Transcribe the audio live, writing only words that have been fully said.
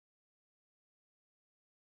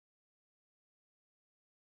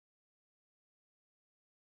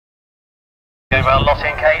Over Lottie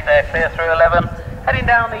and Kate, they're clear through 11. Heading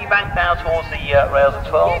down the bank now towards the rails at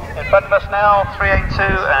 12. In front of us now, 382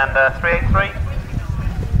 and 383.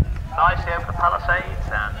 Nicely over the palisades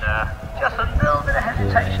and just a little bit of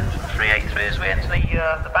hesitation from 383 as we enter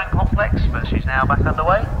the bank complex, but she's now back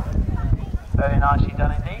underway. Very nicely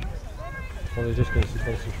done indeed. Well, they just need to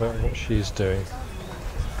concentrate on what she's doing.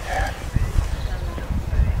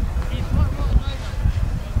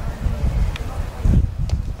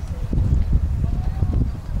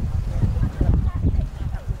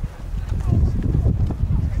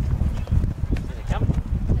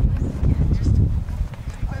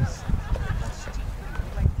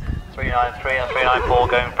 And 394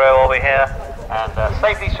 going through over here, and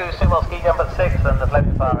safely through the Sitwell ski jump at 6 and the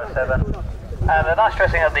Fleming Fire at 7, and a nice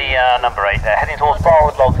dressing at the number 8 there, heading towards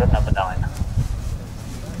Barwood Logs at number 9.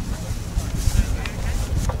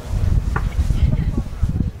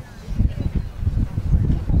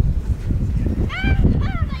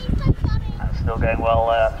 And still going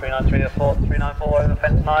well, 394 over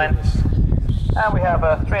fence 9, and we have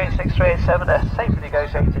 386, 387 there, safely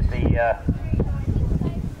negotiated the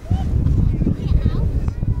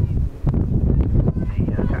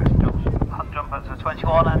to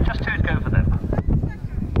 21 and just 2 to go for them.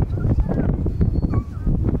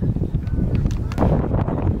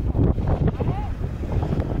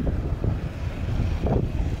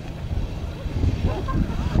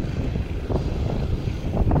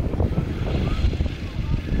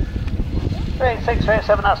 Three, 6, 3,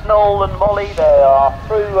 7, that's Noel and Molly. They are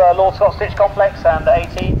through Lord Scott Stitch Complex and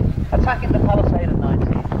 18, attacking the palisade at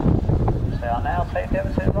 19. They are now safely over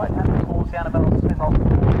to the right hand towards the Annabelle Smith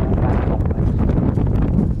Hospital.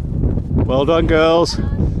 Well done, girls.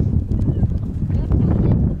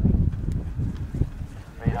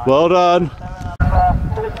 Well done.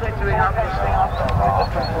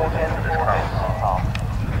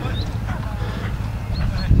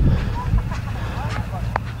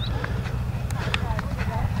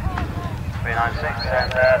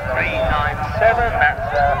 And 397,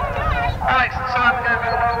 that's Alex and Simon going for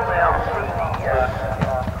the roll. They are through the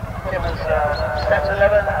Timmers steps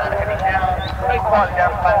 11 and heading down, very quietly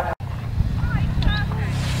down the bank.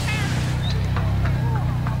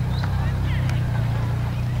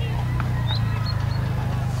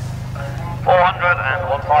 400 and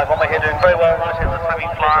 15 on the here doing very well, right in the Fleming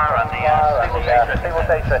Flyer and the single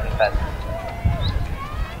day stretching fence.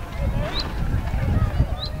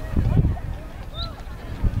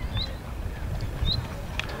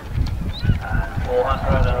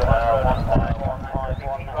 400 and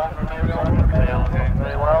 15 they are doing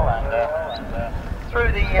very well, and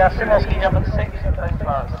through the Sitwell ski jump at 6 and Fleming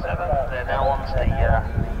Flyer at 7, they're now on to the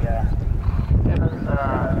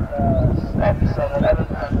steps at 11.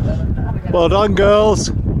 Well done,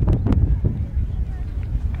 girls.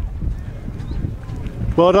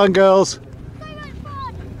 Well done, girls.